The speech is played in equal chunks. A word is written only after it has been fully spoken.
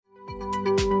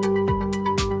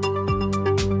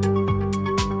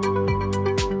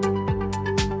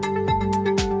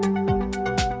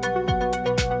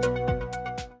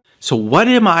So what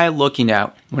am I looking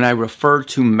at when I refer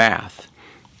to math?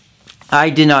 I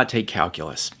did not take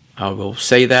calculus. I will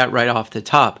say that right off the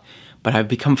top. But I've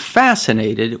become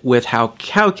fascinated with how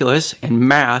calculus and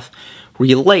math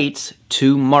relates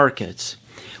to markets,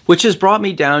 which has brought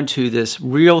me down to this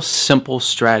real simple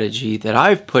strategy that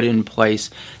I've put in place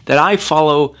that I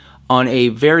follow on a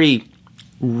very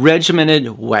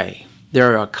regimented way.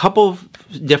 There are a couple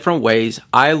of different ways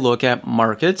I look at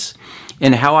markets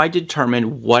and how I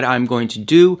determine what I'm going to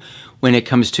do when it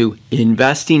comes to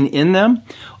investing in them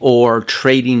or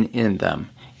trading in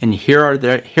them. And here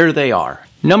they are.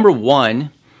 Number one,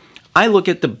 I look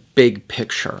at the big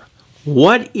picture.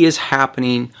 What is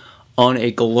happening on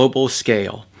a global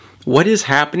scale? What is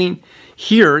happening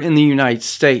here in the United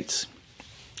States?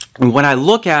 And what I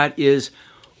look at is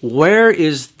how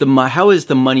is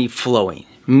the money flowing?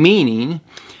 Meaning,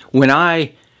 when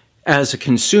I, as a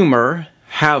consumer,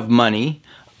 have money,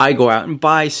 I go out and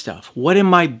buy stuff. What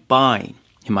am I buying?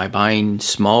 Am I buying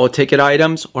small ticket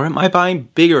items or am I buying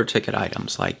bigger ticket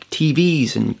items like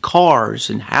TVs and cars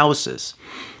and houses?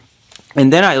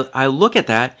 And then I look at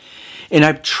that and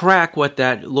I track what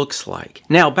that looks like.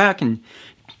 Now, back in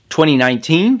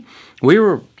 2019, we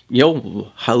were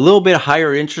a little bit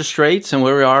higher interest rates than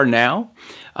where we are now.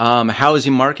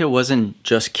 Housing market wasn't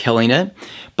just killing it,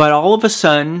 but all of a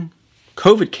sudden,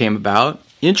 COVID came about.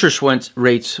 Interest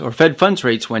rates or Fed funds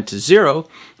rates went to zero.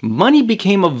 Money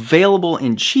became available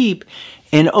and cheap.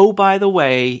 And oh, by the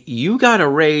way, you got a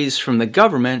raise from the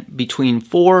government between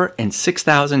 $4,000 and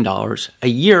 $6,000 a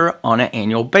year on an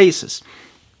annual basis.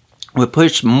 We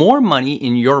push more money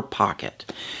in your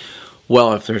pocket.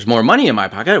 Well, if there's more money in my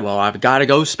pocket, well, I've got to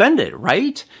go spend it,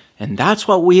 right? And that's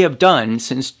what we have done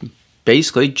since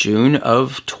basically June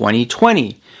of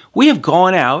 2020. We have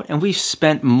gone out and we've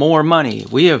spent more money.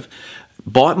 We have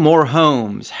bought more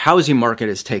homes. Housing market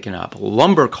has taken up.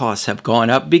 Lumber costs have gone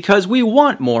up because we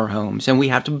want more homes and we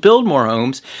have to build more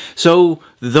homes. So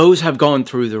those have gone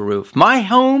through the roof. My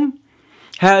home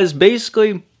has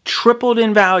basically tripled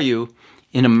in value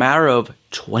in a matter of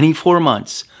 24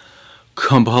 months.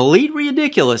 Complete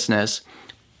ridiculousness,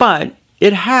 but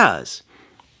it has.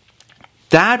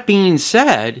 That being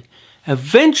said,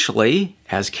 eventually,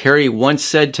 as Carrie once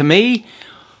said to me,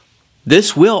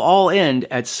 this will all end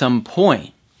at some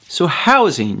point. So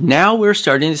housing, now we're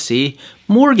starting to see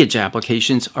mortgage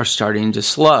applications are starting to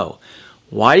slow.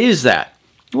 Why is that?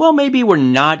 Well, maybe we're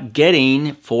not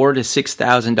getting $4,000 to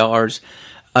 $6,000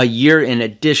 a year in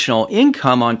additional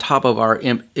income on top of our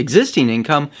existing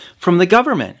income from the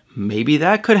government. Maybe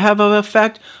that could have an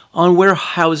effect on where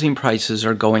housing prices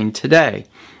are going today.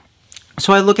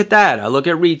 So I look at that. I look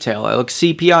at retail. I look at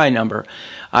CPI number.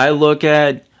 I look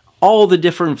at all the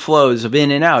different flows of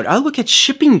in and out. I look at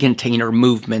shipping container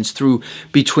movements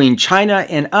between China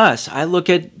and us. I look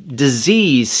at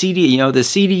disease, the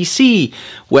CDC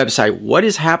website. What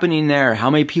is happening there?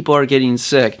 How many people are getting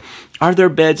sick? Are there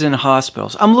beds in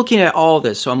hospitals? I'm looking at all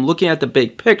this, so I'm looking at the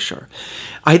big picture.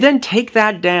 I then take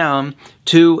that down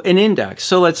to an index.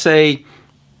 So let's say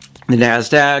the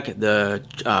NASDAQ,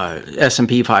 the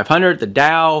S&P 500, the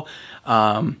Dow,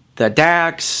 the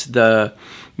DAX, the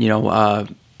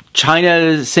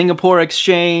China, Singapore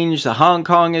exchange, the Hong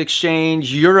Kong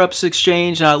exchange, Europe's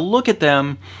exchange, and I look at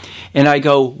them and I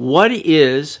go, what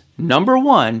is, number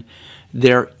one,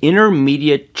 their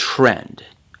intermediate trend?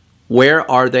 Where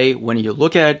are they when you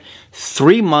look at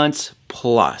 3 months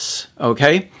plus,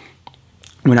 okay?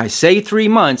 When I say 3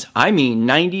 months, I mean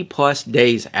 90 plus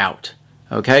days out,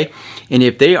 okay? And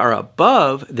if they are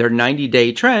above their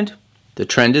 90-day trend, the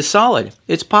trend is solid.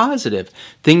 It's positive.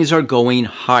 Things are going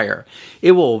higher.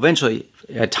 It will eventually,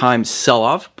 at times, sell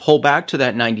off, pull back to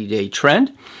that 90-day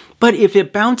trend. But if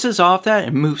it bounces off that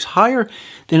and moves higher,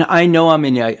 then I know I'm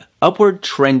in an upward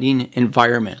trending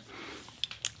environment.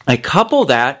 I put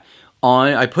that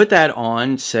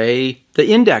on, say, the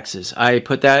indexes. I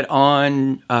put that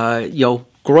on,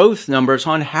 growth numbers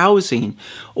on housing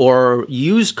or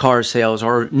used car sales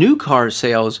or new car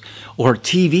sales or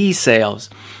TV sales.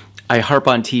 I harp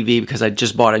on TV because I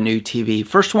just bought a new TV.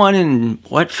 First one in,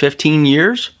 15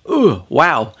 years? Ooh,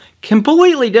 wow.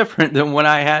 Completely different than what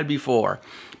I had before.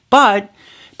 But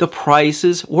the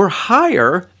prices were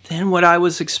higher than what I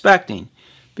was expecting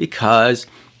because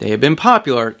they have been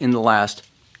popular in the last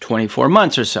 24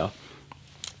 months or so.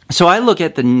 So I look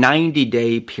at the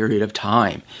 90-day period of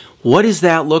time. What does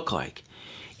that look like?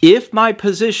 If my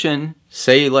position,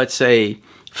 let's say,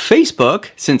 Facebook,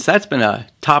 since that's been a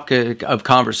topic of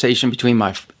conversation between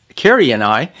Carrie and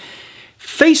I,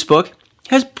 Facebook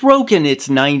has broken its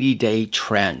 90-day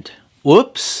trend.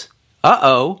 Whoops.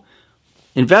 Uh-oh.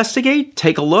 Investigate,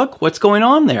 take a look. What's going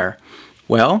on there?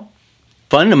 Well,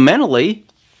 fundamentally,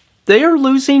 they are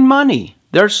losing money.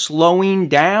 They're slowing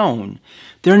down.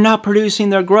 They're not producing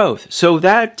their growth. So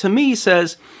that to me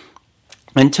says,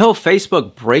 until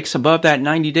Facebook breaks above that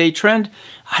 90-day trend,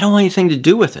 I don't want anything to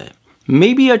do with it.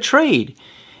 Maybe a trade.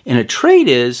 And a trade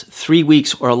is 3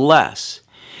 weeks or less.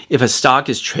 If a stock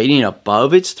is trading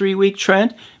above its 3-week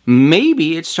trend,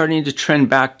 maybe it's starting to trend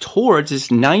back towards its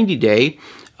 90-day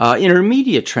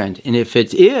intermediate trend. And if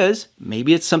it is,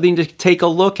 maybe it's something to take a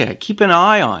look at, keep an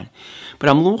eye on.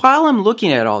 But while I'm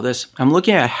looking at all this, I'm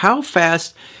looking at how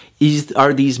fast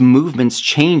are these movements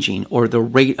changing, or the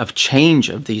rate of change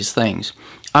of these things.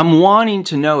 I'm wanting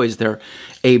to know, is there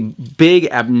a big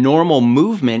abnormal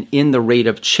movement in the rate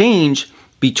of change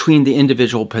between the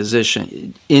individual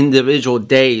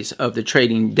days of the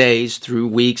trading days through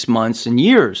weeks, months, and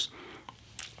years?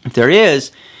 If there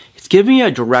is, it's giving me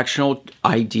a directional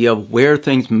idea of where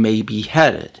things may be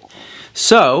headed.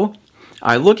 So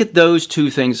I look at those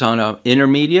two things on an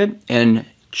intermediate and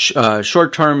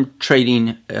short-term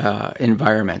trading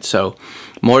environment. So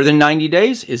more than 90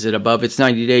 days, is it above its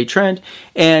 90-day trend?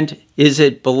 And is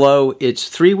it below its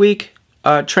 3-week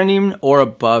trending or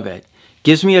above it?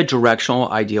 Gives me a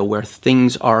directional idea where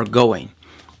things are going.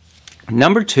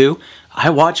 Number 2, I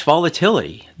watch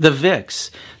volatility, the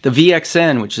VIX, the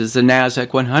VXN, which is the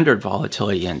NASDAQ 100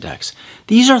 volatility index.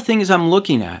 These are things I'm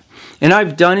looking at. And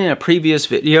I've done in a previous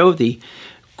video the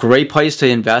great place to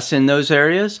invest in those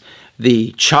areas.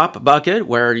 The chop bucket,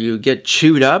 where you get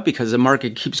chewed up because the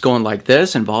market keeps going like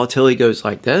this and volatility goes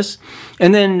like this.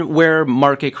 And then where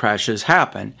market crashes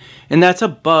happen. And that's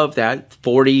above that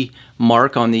 40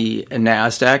 mark on the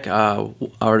NASDAQ,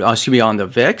 on the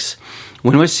VIX.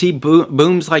 When we see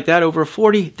booms like that over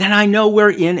 40, then I know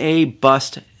we're in a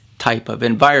bust type of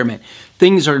environment.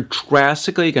 Things are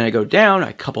drastically going to go down.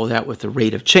 I couple that with the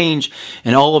rate of change,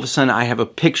 and all of a sudden I have a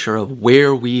picture of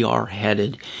where we are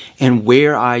headed and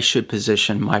where I should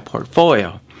position my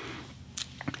portfolio.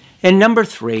 And number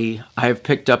 3, I have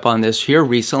picked up on this here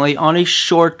recently on a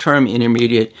short-term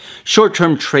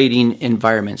trading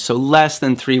environment. So less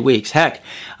than 3 weeks. Heck,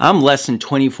 I'm less than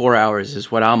 24 hours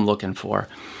is what I'm looking for.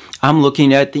 I'm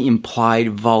looking at the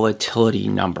implied volatility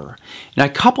number. And I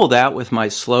couple that with my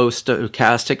slow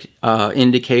stochastic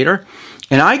indicator.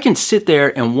 And I can sit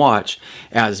there and watch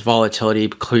as volatility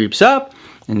creeps up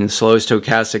and the slow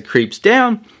stochastic creeps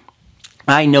down.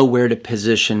 I know where to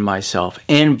position myself,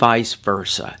 and vice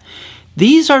versa.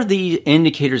 These are the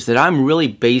indicators that I'm really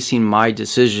basing my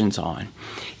decisions on.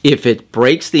 If it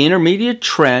breaks the intermediate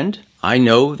trend, I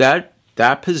know that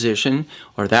that position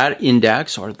or that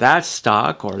index or that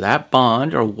stock or that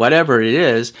bond or whatever it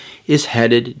is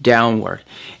headed downward.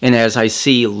 And as I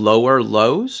see lower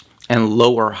lows and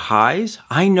lower highs,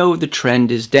 I know the trend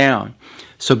is down.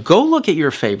 So go look at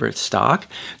your favorite stock,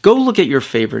 go look at your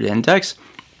favorite index,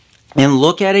 and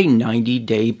look at a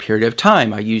 90-day period of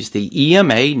time. I use the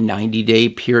EMA 90-day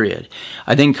period.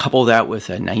 I then couple that with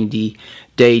a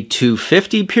 90-day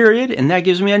 250 period, and that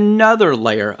gives me another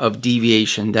layer of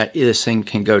deviation that this thing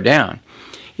can go down.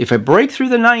 If I break through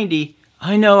the 90,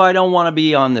 I know I don't want to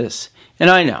be on this. And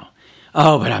I know,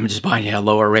 but I'm just buying at a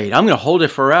lower rate. I'm going to hold it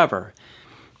forever.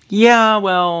 Yeah,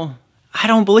 well, I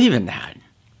don't believe in that.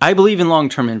 I believe in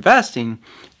long-term investing,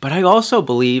 but I also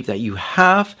believe that you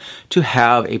have to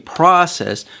have a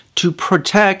process to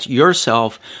protect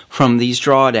yourself from these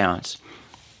drawdowns.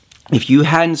 If you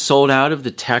hadn't sold out of the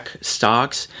tech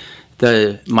stocks,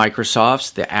 the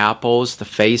Microsofts, the Apples, the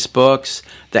Facebooks,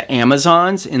 the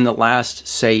Amazons in the last,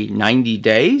 say, 90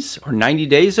 days or 90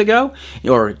 days ago,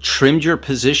 or trimmed your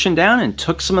position down and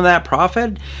took some of that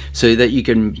profit so that you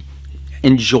can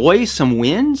enjoy some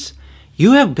wins,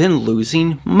 you have been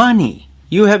losing money.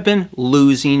 You have been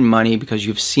losing money because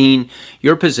you've seen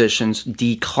your positions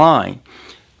decline.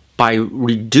 By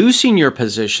reducing your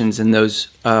positions in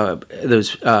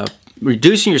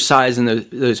reducing your size in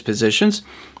those positions,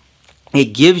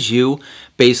 it gives you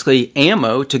basically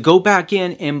ammo to go back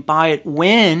in and buy it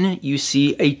when you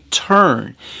see a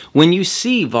turn, when you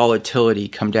see volatility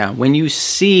come down, when you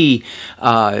see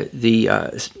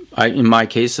in my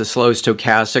case, the slow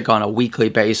stochastic on a weekly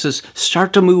basis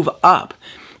start to move up.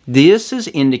 This is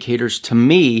indicators to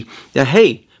me that,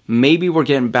 hey, maybe we're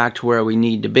getting back to where we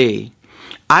need to be.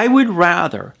 I would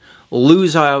rather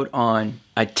lose out on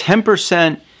a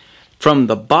 10% from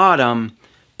the bottom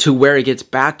to where it gets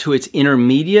back to its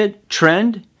intermediate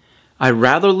trend. I'd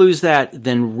rather lose that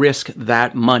than risk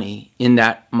that money in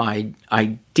that my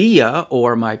idea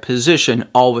or my position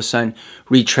all of a sudden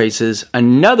retraces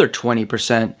another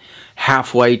 20%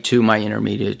 halfway to my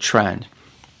intermediate trend.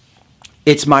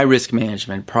 It's my risk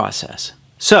management process.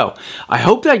 So I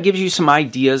hope that gives you some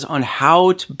ideas on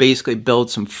how to basically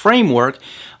build some framework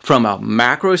from a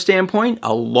macro standpoint,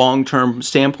 a long-term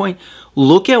standpoint.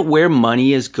 Look at where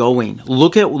money is going.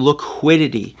 Look at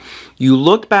liquidity. You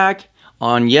look back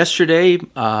on yesterday,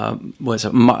 February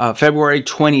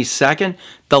 22nd,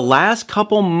 the last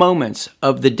couple moments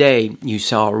of the day, you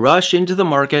saw a rush into the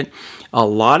market, a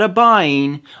lot of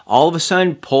buying, all of a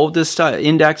sudden pulled the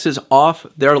indexes off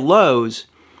their lows.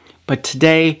 But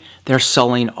today, they're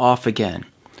selling off again.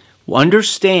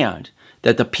 Understand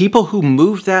that the people who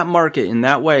moved that market in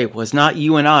that way was not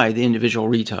you and I, the individual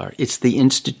retailer. It's the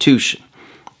institution.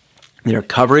 They're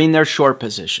covering their short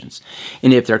positions.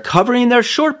 And if they're covering their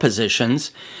short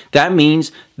positions, that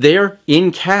means they're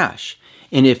in cash.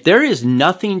 And if there is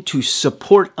nothing to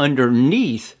support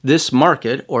underneath this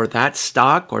market or that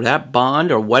stock or that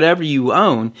bond or whatever you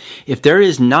own, if there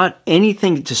is not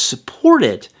anything to support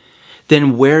it,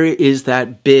 then where is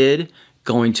that bid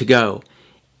going to go?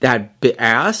 That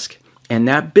ask and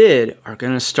that bid are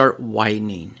going to start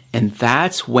widening. And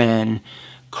that's when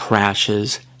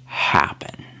crashes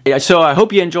happen. So I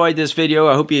hope you enjoyed this video.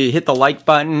 I hope you hit the like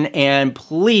button and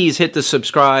please hit the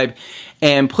subscribe.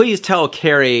 And please tell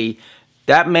Carrie,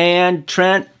 that man,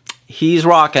 Trent, he's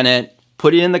rocking it.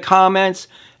 Put it in the comments.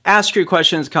 Ask your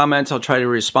questions, comments. I'll try to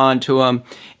respond to them.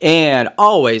 And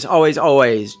always, always,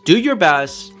 always do your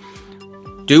best.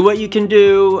 Do what you can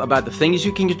do about the things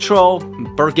you can control,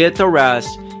 forget the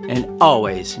rest, and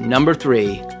always, number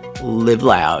 3, live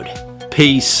loud.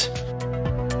 Peace.